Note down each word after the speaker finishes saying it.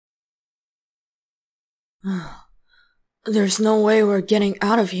There's no way we're getting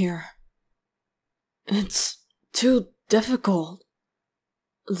out of here. It's too difficult.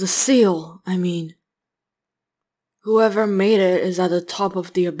 The seal, I mean. Whoever made it is at the top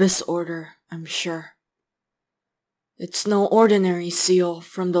of the Abyss Order, I'm sure. It's no ordinary seal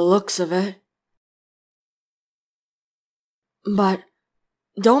from the looks of it. But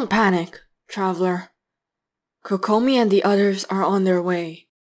don't panic, traveler. Kokomi and the others are on their way.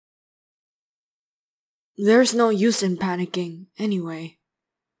 There's no use in panicking, anyway.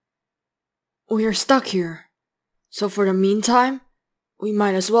 We're stuck here, so for the meantime, we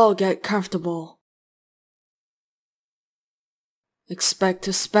might as well get comfortable. Expect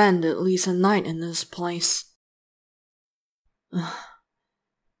to spend at least a night in this place.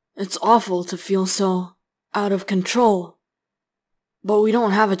 It's awful to feel so out of control, but we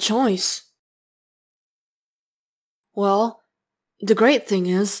don't have a choice. Well, the great thing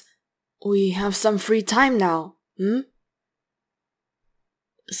is, we have some free time now,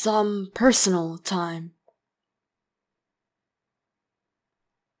 Some personal time.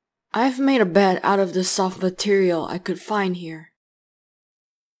 I've made a bed out of the soft material I could find here.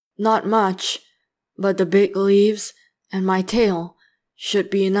 Not much, but the big leaves and my tail should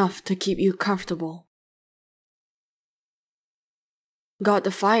be enough to keep you comfortable. Got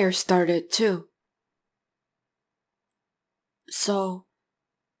the fire started too. So,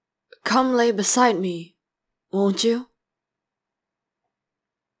 come lay beside me, won't you?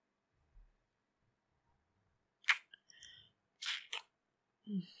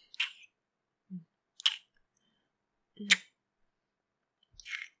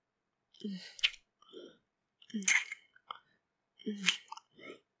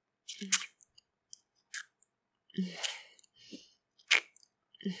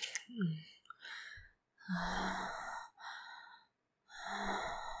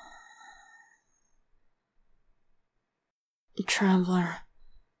 Traveler,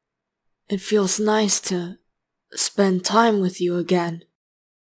 it feels nice to spend time with you again.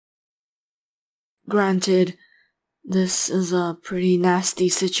 Granted, this is a pretty nasty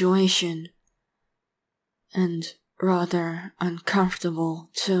situation, and rather uncomfortable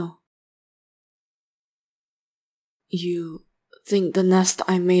too. You think the nest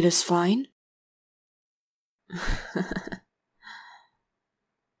I made is fine?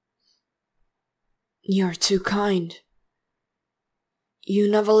 You're too kind. You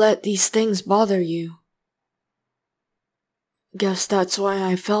never let these things bother you. Guess that's why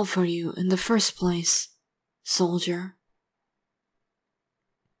I fell for you in the first place, soldier.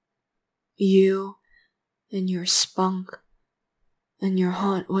 You and your spunk and your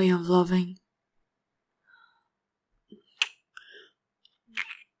hot way of loving.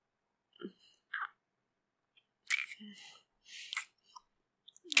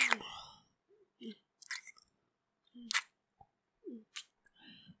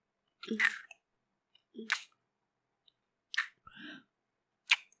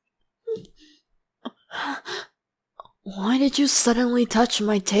 Why did you suddenly touch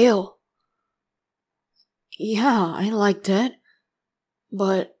my tail? Yeah, I liked it,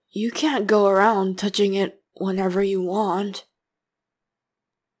 but you can't go around touching it whenever you want.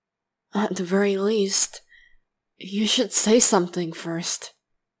 At the very least, you should say something first.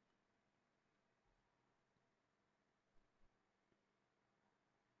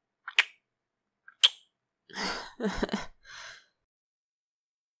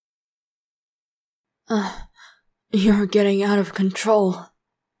 You're getting out of control.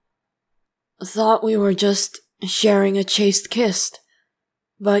 Thought we were just sharing a chaste kiss,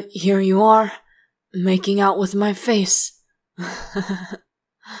 but here you are, making out with my face.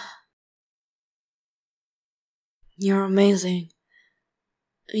 You're amazing.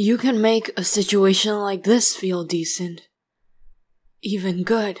 You can make a situation like this feel decent. Even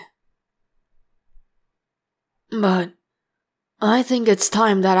good. But I think it's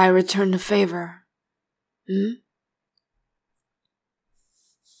time that I return the favor.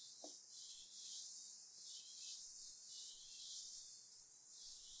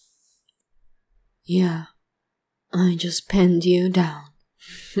 Yeah, I just pinned you down.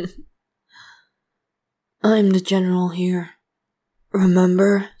 I'm the general here.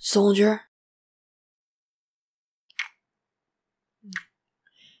 Remember, soldier?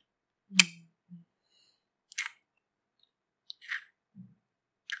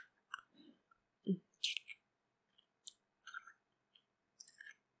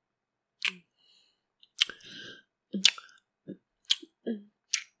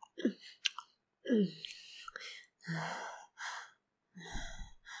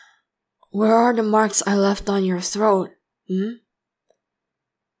 Where are the marks I left on your throat,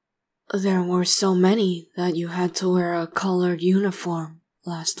 There were so many that you had to wear a colored uniform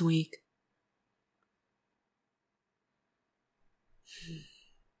last week.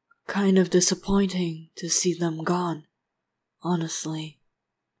 Kind of disappointing to see them gone, honestly.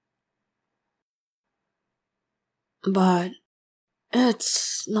 But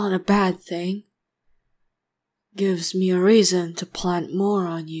it's not a bad thing. Gives me a reason to plant more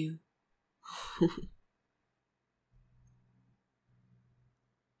on you.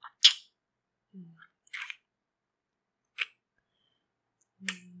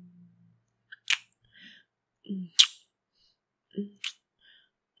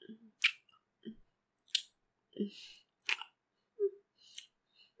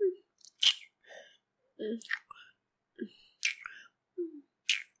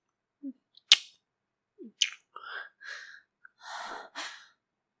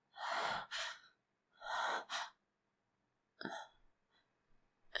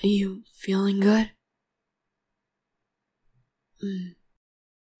 Are you feeling good?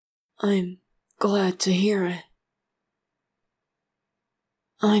 I'm glad to hear it.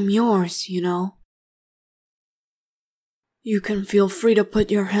 I'm yours, you know. You can feel free to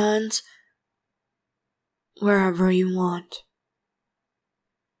put your hands wherever you want.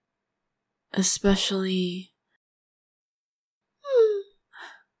 Especially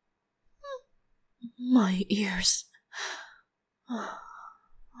my ears.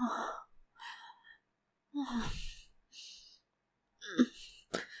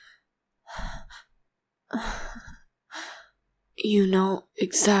 You know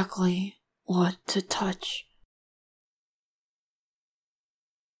exactly what to touch.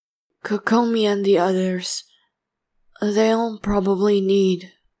 Kokomi and the others, they'll probably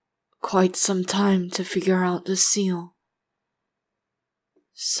need quite some time to figure out the seal.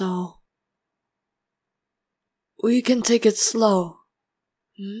 So, we can take it slow,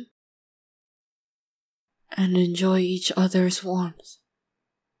 and enjoy each other's warmth.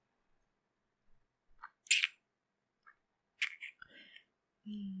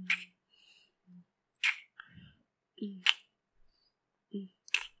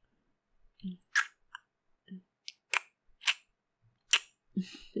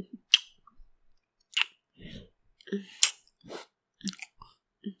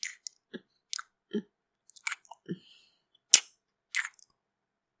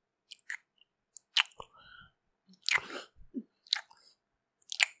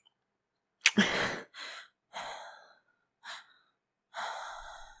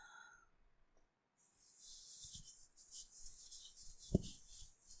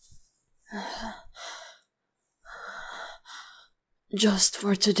 Just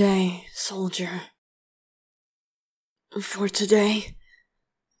for today, soldier. For today,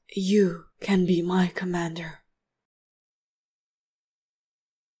 you can be my commander.